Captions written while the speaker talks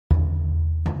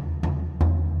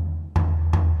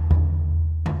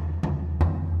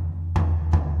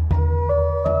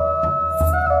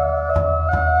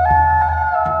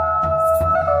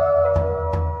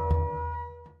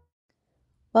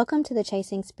Welcome to the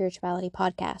Chasing Spirituality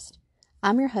podcast.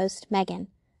 I'm your host, Megan,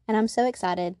 and I'm so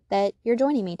excited that you're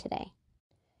joining me today.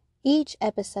 Each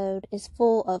episode is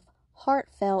full of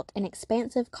heartfelt and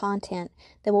expansive content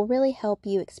that will really help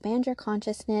you expand your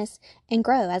consciousness and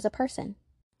grow as a person.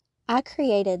 I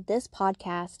created this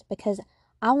podcast because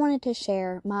I wanted to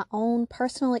share my own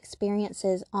personal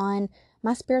experiences on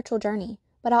my spiritual journey,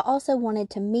 but I also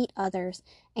wanted to meet others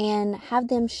and have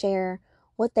them share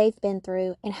what they've been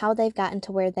through and how they've gotten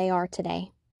to where they are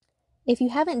today. If you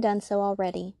haven't done so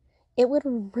already, it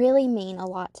would really mean a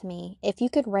lot to me if you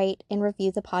could rate and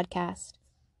review the podcast.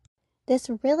 This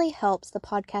really helps the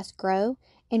podcast grow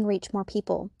and reach more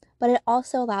people, but it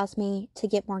also allows me to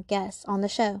get more guests on the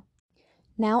show.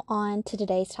 Now on to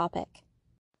today's topic.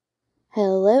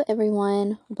 Hello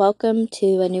everyone, welcome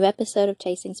to a new episode of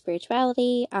Chasing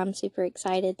Spirituality. I'm super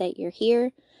excited that you're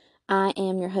here. I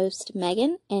am your host,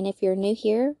 Megan, and if you're new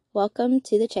here, welcome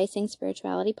to the Chasing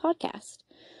Spirituality podcast.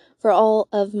 For all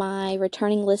of my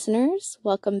returning listeners,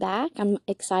 welcome back. I'm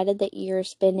excited that you're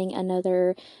spending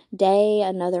another day,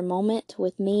 another moment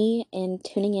with me and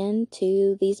tuning in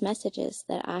to these messages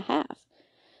that I have.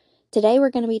 Today we're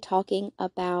going to be talking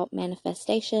about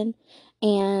manifestation,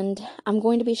 and I'm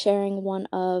going to be sharing one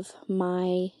of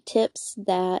my tips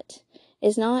that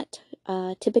is not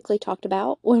typically talked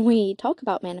about when we talk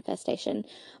about manifestation,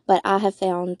 but I have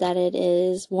found that it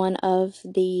is one of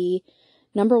the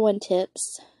number one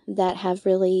tips that have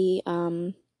really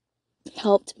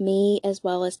helped me as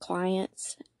well as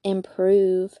clients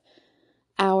improve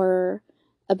our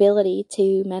ability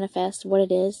to manifest what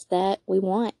it is that we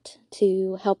want,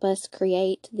 to help us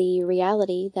create the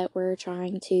reality that we're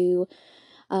trying to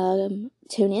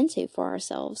tune into for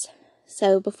ourselves.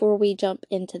 So before we jump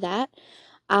into that,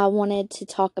 I wanted to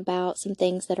talk about some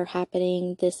things that are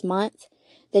happening this month.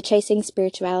 The Chasing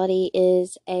Spirituality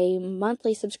is a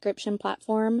monthly subscription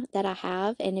platform that I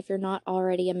have, and if you're not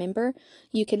already a member,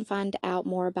 you can find out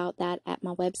more about that at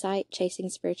my website,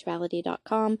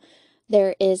 chasingspirituality.com.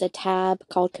 There is a tab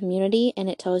called Community, and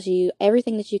it tells you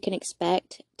everything that you can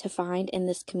expect to find in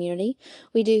this community.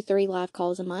 We do 3 live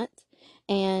calls a month,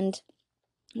 and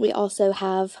we also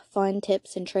have fun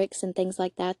tips and tricks and things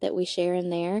like that we share in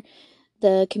there.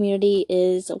 The community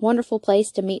is a wonderful place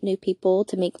to meet new people,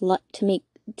 to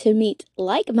meet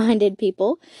like-minded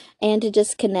people, and to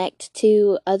just connect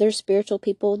to other spiritual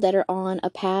people that are on a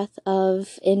path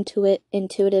of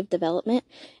intuitive development,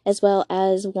 as well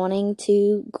as wanting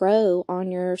to grow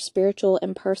on your spiritual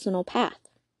and personal path.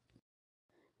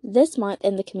 This month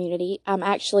in the community, I'm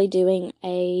actually doing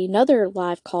another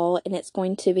live call, and it's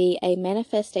going to be a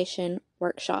manifestation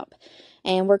workshop,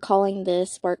 and we're calling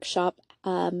this workshop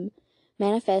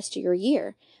Manifest Your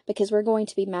Year, because we're going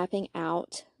to be mapping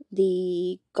out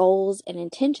the goals and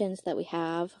intentions that we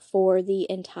have for the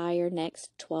entire next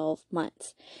 12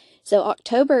 months. So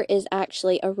October is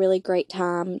actually a really great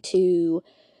time to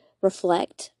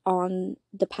reflect on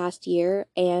the past year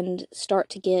and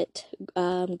start to get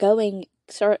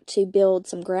start to build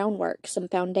some groundwork, some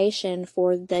foundation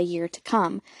for the year to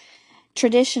come.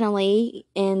 Traditionally,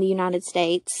 in the United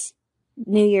States,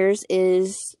 New Year's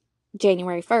is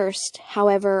January 1st.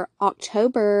 However,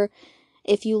 October,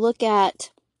 if you look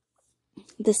at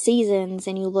the seasons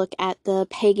and you look at the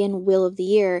pagan wheel of the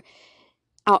year,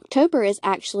 October is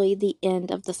actually the end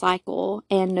of the cycle,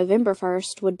 and November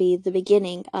 1st would be the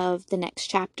beginning of the next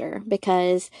chapter,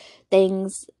 because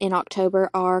things in October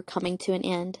are coming to an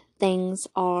end. Things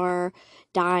are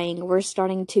dying. We're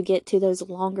starting to get to those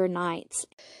longer nights.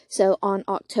 So on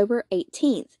October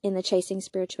 18th in the Chasing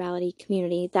Spirituality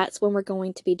community, that's when we're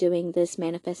going to be doing this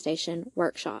manifestation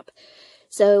workshop.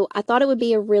 So I thought it would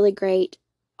be a really great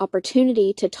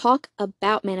opportunity to talk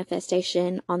about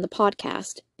manifestation on the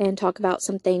podcast and talk about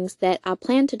some things that I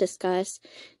plan to discuss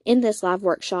in this live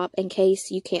workshop in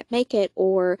case you can't make it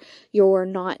or you're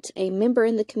not a member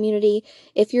in the community.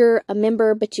 If you're a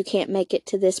member but you can't make it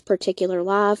to this particular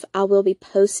live, I will be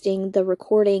posting the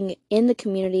recording in the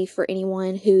community for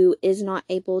anyone who is not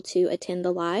able to attend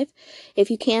the live.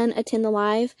 If you can attend the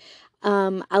live,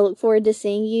 I look forward to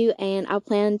seeing you, and I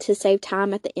plan to save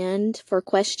time at the end for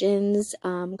questions,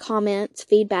 comments,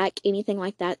 feedback, anything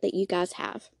like that you guys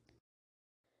have.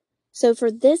 So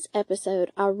for this episode,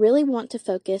 I really want to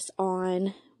focus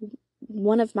on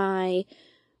one of my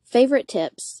favorite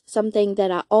tips, something that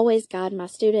I always guide my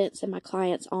students and my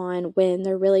clients on when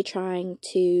they're really trying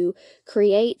to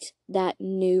create that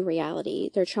new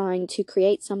reality. They're trying to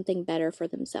create something better for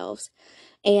themselves.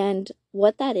 And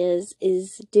what that is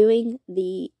doing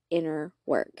the inner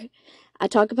work. I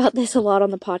talk about this a lot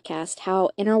on the podcast, how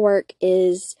inner work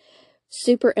is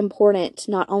super important,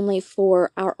 not only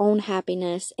for our own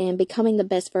happiness and becoming the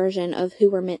best version of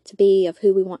who we're meant to be, of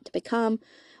who we want to become,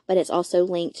 but it's also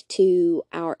linked to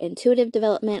our intuitive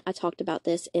development. I talked about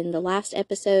this in the last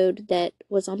episode that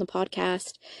was on the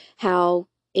podcast, how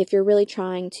if you're really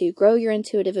trying to grow your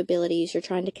intuitive abilities, you're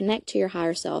trying to connect to your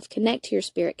higher self, connect to your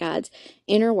spirit guides,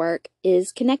 inner work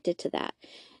is connected to that.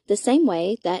 The same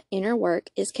way that inner work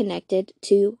is connected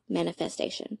to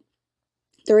manifestation.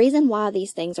 The reason why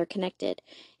these things are connected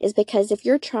is because if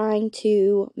you're trying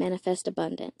to manifest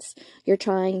abundance, you're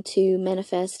trying to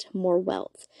manifest more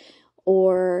wealth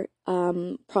or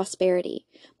prosperity,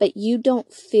 but you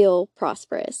don't feel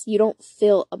prosperous, you don't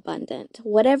feel abundant,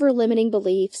 whatever limiting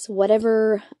beliefs,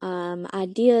 whatever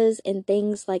ideas and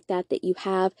things like that that you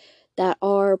have that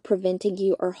are preventing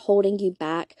you or holding you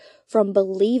back from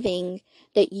believing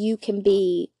that you can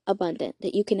be abundant,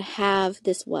 that you can have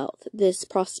this wealth, this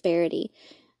prosperity,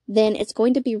 then it's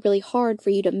going to be really hard for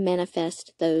you to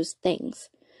manifest those things.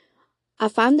 I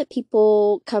find that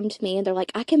people come to me and they're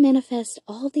like, I can manifest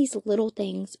all these little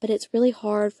things, but it's really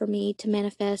hard for me to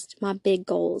manifest my big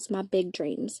goals, my big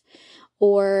dreams.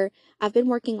 Or I've been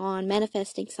working on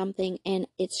manifesting something and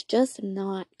it's just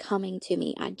not coming to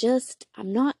me.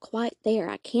 I'm not quite there.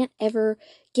 I can't ever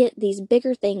get these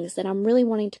bigger things that I'm really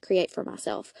wanting to create for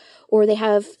myself. Or they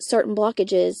have certain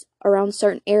blockages around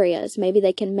certain areas. Maybe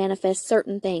they can manifest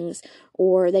certain things,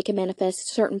 or they can manifest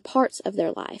certain parts of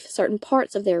their life, certain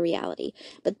parts of their reality,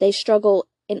 but they struggle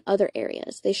in other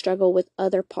areas. They struggle with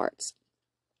other parts.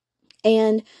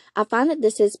 And I find that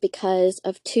this is because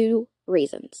of two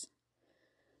reasons.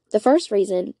 The first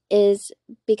reason is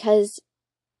because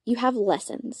you have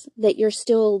lessons that you're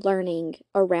still learning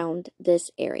around this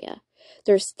area.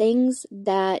 There's things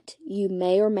that you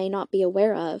may or may not be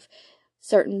aware of,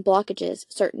 certain blockages,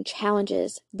 certain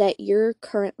challenges that you're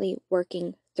currently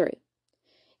working through.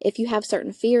 If you have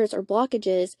certain fears or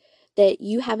blockages that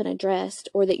you haven't addressed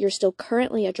or that you're still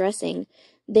currently addressing,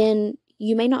 then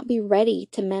you may not be ready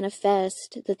to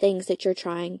manifest the things that you're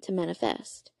trying to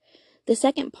manifest. The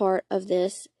second part of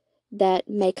this that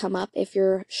may come up if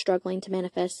you're struggling to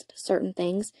manifest certain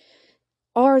things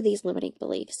are these limiting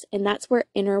beliefs, and that's where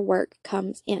inner work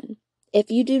comes in.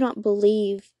 If you do not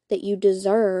believe that you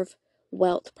deserve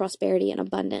wealth, prosperity, and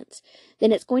abundance,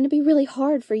 then it's going to be really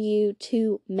hard for you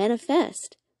to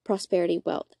manifest prosperity,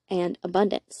 wealth, and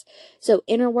abundance. So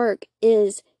inner work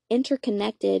is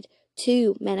interconnected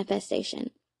to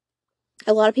manifestation.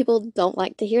 A lot of people don't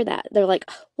like to hear that. They're like,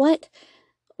 what?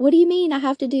 What do you mean I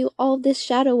have to do all this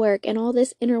shadow work and all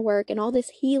this inner work and all this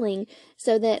healing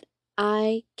so that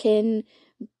I can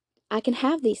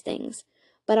have these things?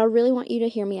 But I really want you to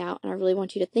hear me out, and I really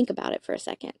want you to think about it for a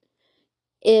second.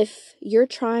 If you're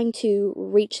trying to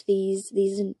reach these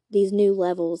new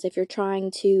levels, if you're trying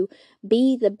to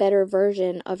be the better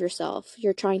version of yourself,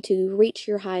 you're trying to reach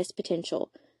your highest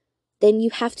potential, then you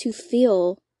have to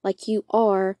feel like you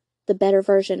are the better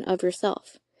version of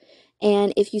yourself.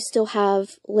 And if you still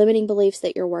have limiting beliefs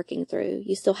that you're working through,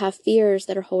 you still have fears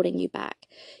that are holding you back,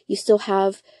 you still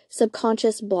have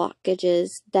subconscious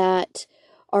blockages that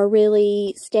are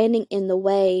really standing in the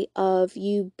way of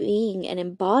you being and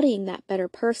embodying that better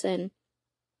person,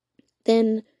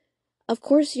 then of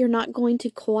course you're not going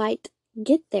to quite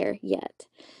get there yet.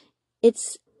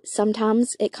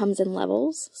 Sometimes it comes in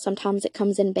levels, sometimes it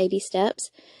comes in baby steps.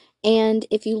 And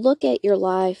if you look at your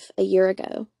life a year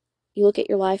ago, you look at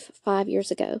your life 5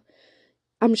 years ago,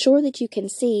 I'm sure that you can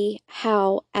see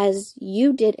how, as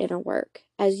you did inner work,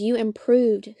 as you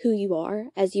improved who you are,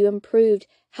 as you improved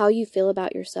how you feel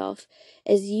about yourself,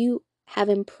 as you have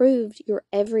improved your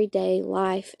everyday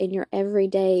life and your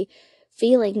everyday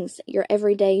feelings, your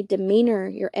everyday demeanor,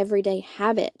 your everyday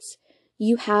habits,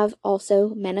 you have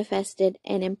also manifested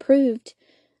and improved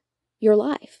your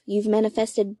life. You've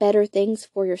manifested better things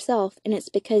for yourself, and it's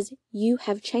because you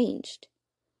have changed.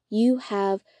 You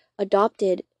have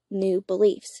adopted new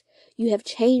beliefs. You have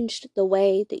changed the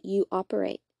way that you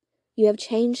operate. You have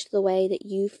changed the way that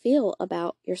you feel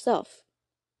about yourself.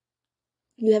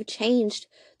 You have changed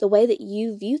the way that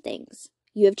you view things.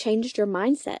 You have changed your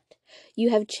mindset. You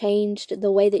have changed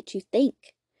the way that you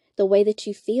think, the way that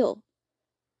you feel,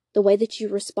 the way that you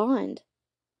respond.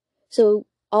 So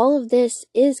all of this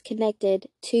is connected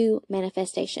to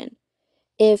manifestation.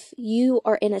 If you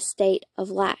are in a state of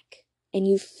lack and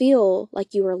you feel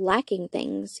like you are lacking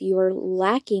things, you are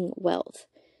lacking wealth,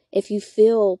 if you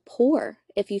feel poor,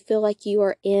 if you feel like you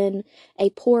are in a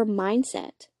poor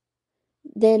mindset,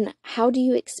 then how do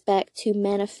you expect to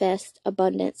manifest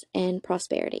abundance and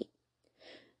prosperity?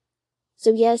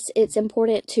 So yes, it's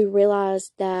important to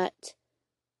realize that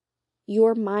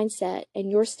your mindset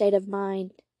and your state of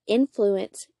mind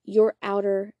influence your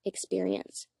outer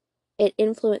experience. It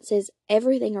influences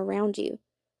everything around you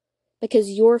because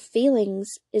your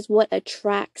feelings is what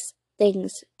attracts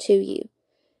things to you.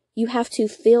 You have to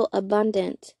feel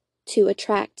abundant to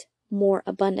attract more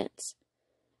abundance.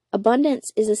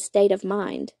 Abundance is a state of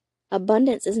mind.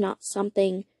 Abundance is not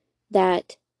something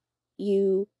that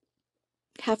you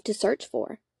have to search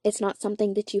for. It's not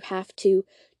something that you have to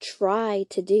try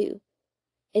to do.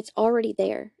 It's already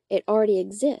there. It already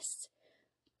exists.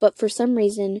 But for some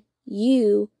reason,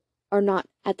 you are not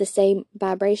at the same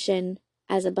vibration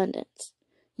as abundance.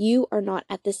 You are not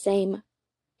at the same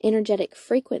energetic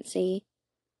frequency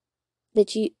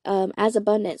that you, as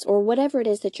abundance, or whatever it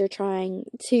is that you're trying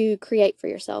to create for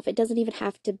yourself. It doesn't even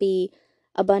have to be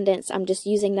abundance. I'm just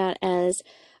using that as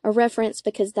a reference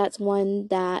because that's one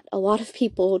that a lot of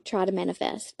people try to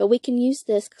manifest. But we can use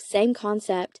this same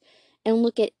concept and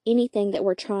look at anything that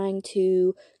we're trying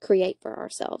to create for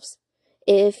ourselves.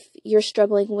 If you're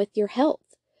struggling with your health,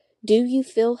 do you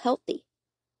feel healthy?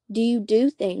 Do you do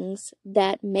things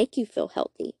that make you feel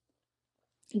healthy?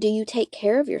 Do you take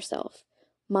care of yourself?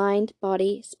 Mind,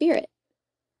 body, spirit.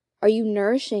 Are you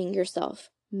nourishing yourself?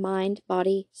 Mind,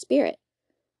 body, spirit.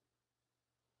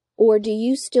 Or do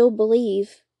you still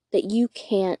believe that you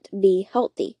can't be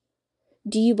healthy?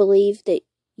 Do you believe that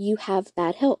you have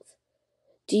bad health?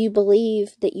 Do you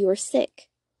believe that you are sick?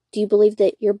 Do you believe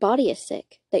that your body is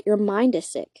sick? That your mind is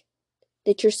sick?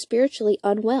 That you're spiritually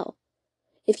unwell?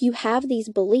 If you have these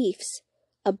beliefs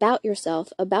about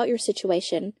yourself, about your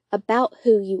situation, about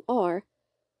who you are,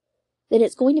 then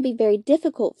it's going to be very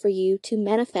difficult for you to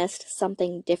manifest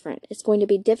something different. It's going to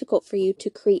be difficult for you to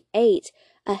create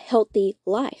a healthy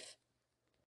life.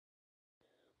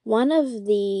 One of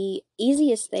the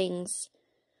easiest things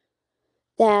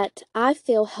that I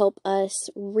feel help us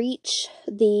reach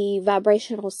the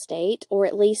vibrational state, or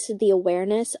at least the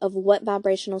awareness of what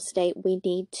vibrational state we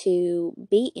need to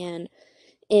be in,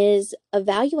 is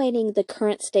evaluating the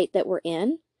current state that we're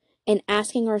in and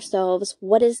asking ourselves,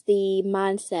 what is the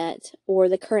mindset or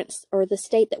the current or the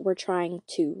state that we're trying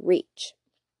to reach?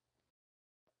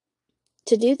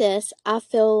 To do this, I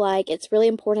feel like it's really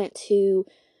important to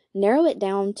narrow it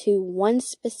down to one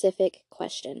specific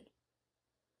question.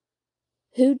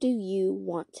 Who do you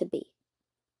want to be?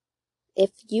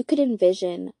 If you could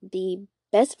envision the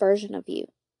best version of you,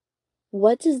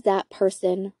 what does that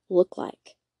person look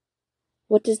like?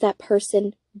 What does that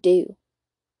person do?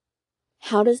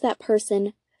 How does that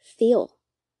person feel?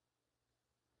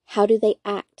 How do they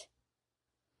act?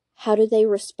 How do they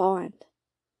respond?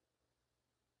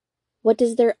 What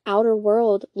does their outer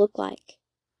world look like?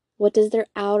 What does their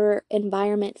outer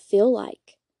environment feel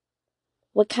like?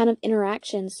 What kind of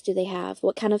interactions do they have?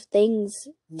 What kind of things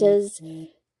does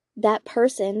that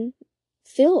person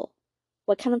feel?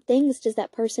 What kind of things does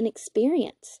that person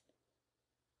experience?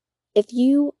 If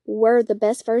you were the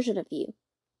best version of you,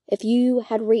 if you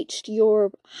had reached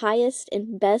your highest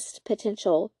and best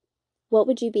potential, what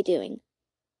would you be doing?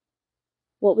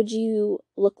 What would you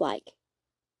look like?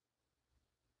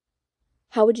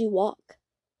 How would you walk?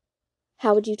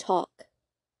 How would you talk?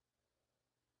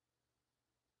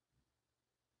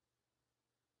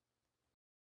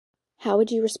 How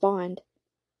would you respond?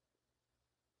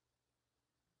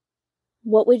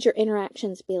 What would your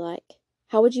interactions be like?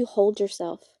 How would you hold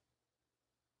yourself?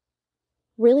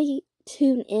 Really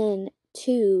tune in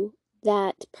to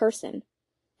that person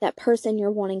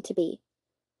you're wanting to be.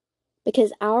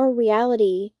 Because our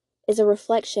reality is a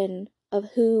reflection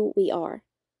of who we are.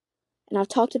 And I've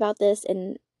talked about this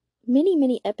in many,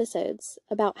 many episodes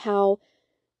about how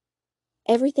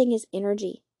everything is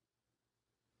energy.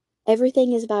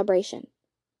 Everything is vibration.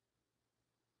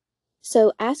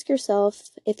 So ask yourself,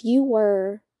 if you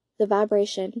were the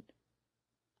vibration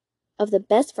of the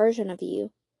best version of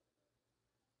you,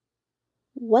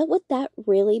 what would that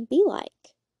really be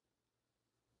like?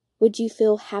 Would you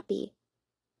feel happy?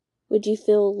 Would you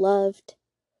feel loved?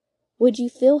 Would you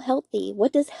feel healthy?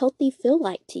 What does healthy feel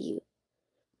like to you?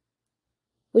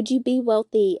 Would you be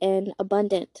wealthy and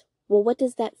abundant? Well, what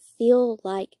does that feel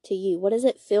like to you? What does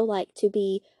it feel like to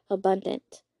be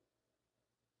abundant?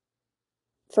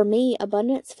 For me,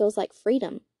 abundance feels like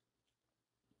freedom.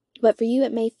 But for you,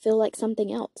 it may feel like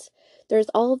something else. There's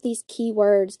all of these key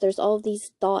words, there's all of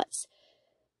these thoughts,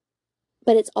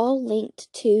 but it's all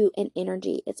linked to an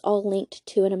energy. It's all linked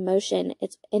to an emotion.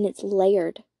 It's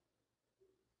layered.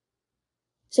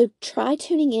 So try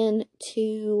tuning in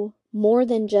to more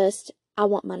than just, I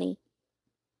want money.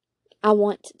 I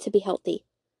want to be healthy.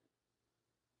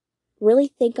 Really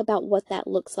think about what that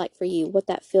looks like for you, what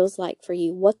that feels like for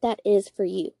you, what that is for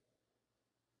you.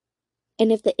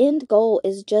 And if the end goal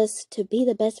is just to be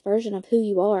the best version of who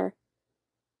you are,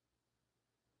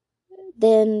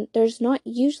 then there's not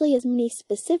usually as many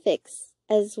specifics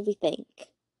as we think.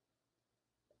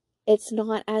 It's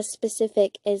not as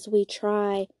specific as we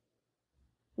try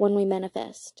when we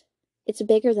manifest. It's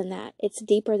bigger than that. It's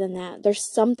deeper than that.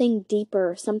 There's something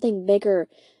deeper, something bigger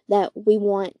that we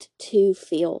want to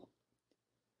feel.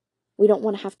 We don't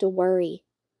want to have to worry.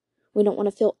 We don't want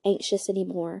to feel anxious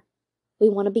anymore. We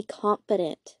want to be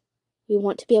confident. We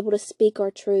want to be able to speak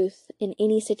our truth in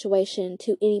any situation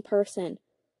to any person.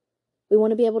 We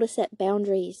want to be able to set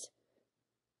boundaries.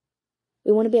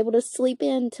 We want to be able to sleep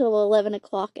in till 11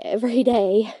 o'clock every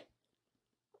day.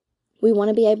 We want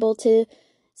to be able to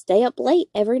stay up late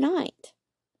every night.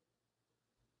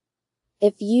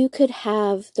 If you could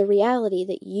have the reality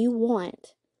that you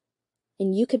want,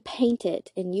 and you could paint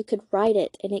it, and you could write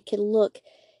it, and it could look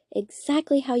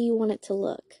exactly how you want it to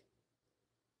look,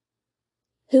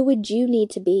 who would you need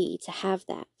to be to have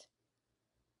that?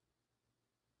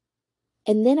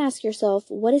 And then ask yourself,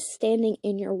 what is standing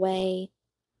in your way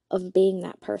of being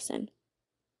that person?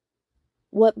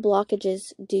 What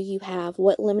blockages do you have?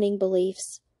 What limiting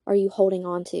beliefs are you holding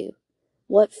on to?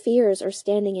 What fears are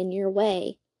standing in your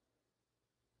way?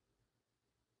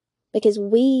 Because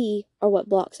we are what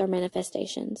blocks our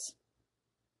manifestations.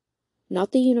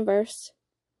 Not the universe,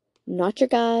 not your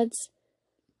guides,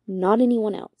 not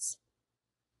anyone else.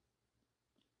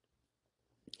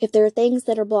 If there are things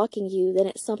that are blocking you, then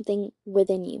it's something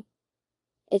within you.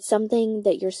 It's something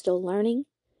that you're still learning.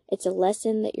 It's a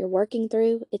lesson that you're working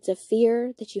through. It's a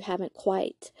fear that you haven't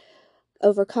quite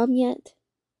overcome yet.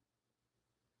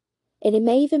 And it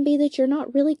may even be that you're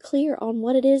not really clear on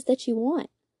what it is that you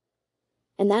want.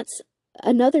 And that's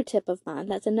another tip of mine.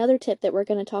 That's another tip that we're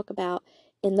going to talk about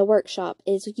in the workshop,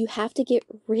 is you have to get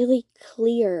really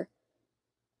clear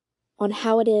on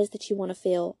how it is that you want to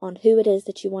feel, on who it is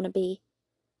that you want to be.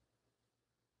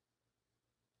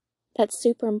 That's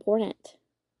super important.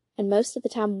 And most of the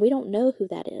time, we don't know who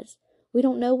that is. We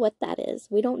don't know what that is.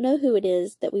 We don't know who it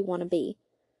is that we want to be,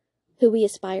 who we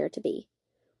aspire to be.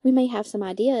 We may have some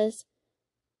ideas,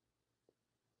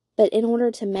 but in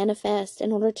order to manifest,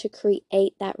 in order to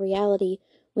create that reality,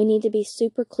 we need to be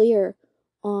super clear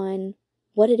on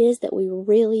what it is that we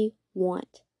really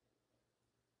want.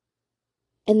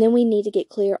 And then we need to get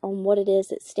clear on what it is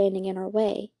that's standing in our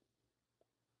way.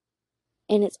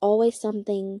 And it's always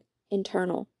something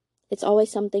internal. It's always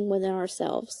something within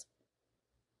ourselves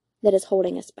that is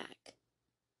holding us back.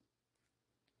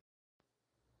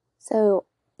 So,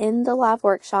 in the live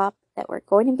workshop that we're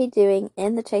going to be doing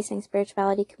in the Chasing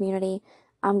Spirituality community,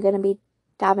 I'm going to be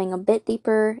diving a bit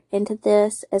deeper into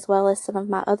this, as well as some of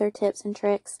my other tips and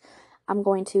tricks. I'm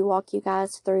going to walk you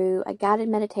guys through a guided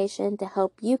meditation to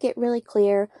help you get really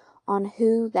clear on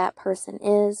who that person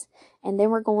is. And then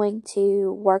we're going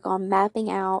to work on mapping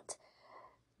out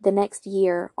the next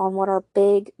year, on what our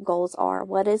big goals are.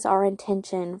 What is our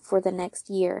intention for the next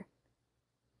year?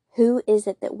 Who is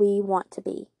it that we want to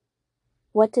be?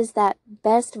 What does that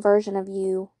best version of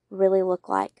you really look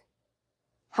like?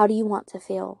 How do you want to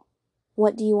feel?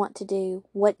 What do you want to do?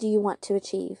 What do you want to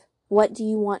achieve? What do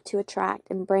you want to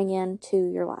attract and bring into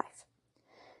your life?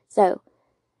 So,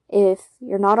 if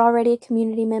you're not already a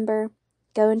community member,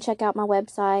 go and check out my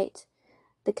website.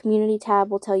 The community tab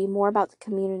will tell you more about the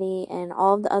community and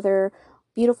all of the other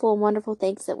beautiful and wonderful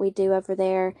things that we do over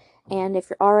there. And if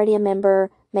you're already a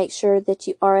member, make sure that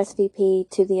you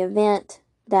RSVP to the event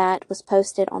that was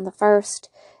posted on the 1st.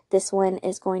 This one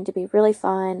is going to be really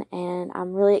fun, and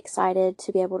I'm really excited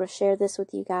to be able to share this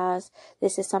with you guys.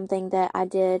 This is something that I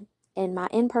did in my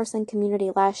in-person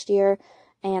community last year,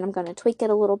 and I'm going to tweak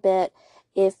it a little bit.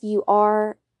 If you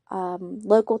are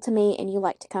local to me and you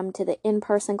like to come to the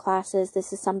in-person classes,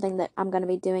 this is something that I'm going to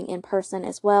be doing in person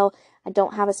as well. I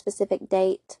don't have a specific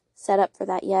date set up for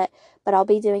that yet, but I'll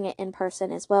be doing it in person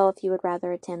as well if you would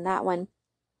rather attend that one.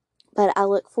 But I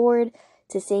look forward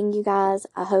to seeing you guys.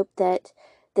 I hope that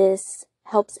this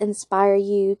helps inspire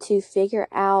you to figure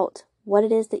out what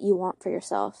it is that you want for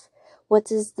yourself. What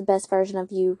does the best version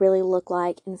of you really look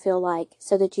like and feel like,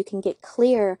 so that you can get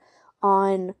clear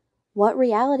on what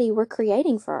reality we're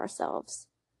creating for ourselves.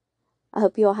 I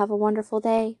hope you all have a wonderful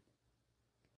day.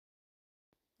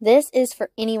 This is for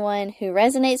anyone who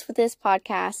resonates with this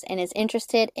podcast and is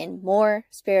interested in more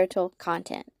spiritual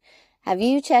content. Have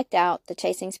you checked out the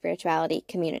Chasing Spirituality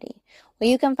community? Well,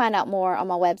 you can find out more on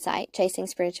my website,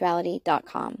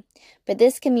 chasingspirituality.com. But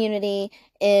this community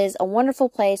is a wonderful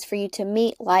place for you to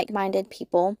meet like-minded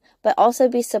people, but also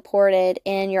be supported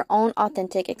in your own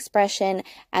authentic expression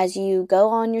as you go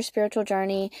on your spiritual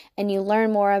journey and you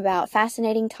learn more about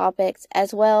fascinating topics,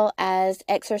 as well as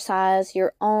exercise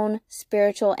your own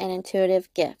spiritual and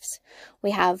intuitive gifts.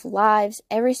 We have lives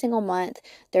every single month.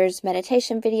 There's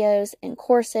meditation videos and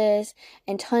courses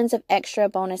and tons of extra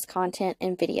bonus content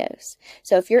and videos.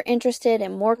 So if you're interested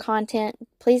in more content,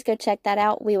 please go check that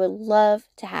out. We would love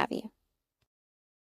to have you.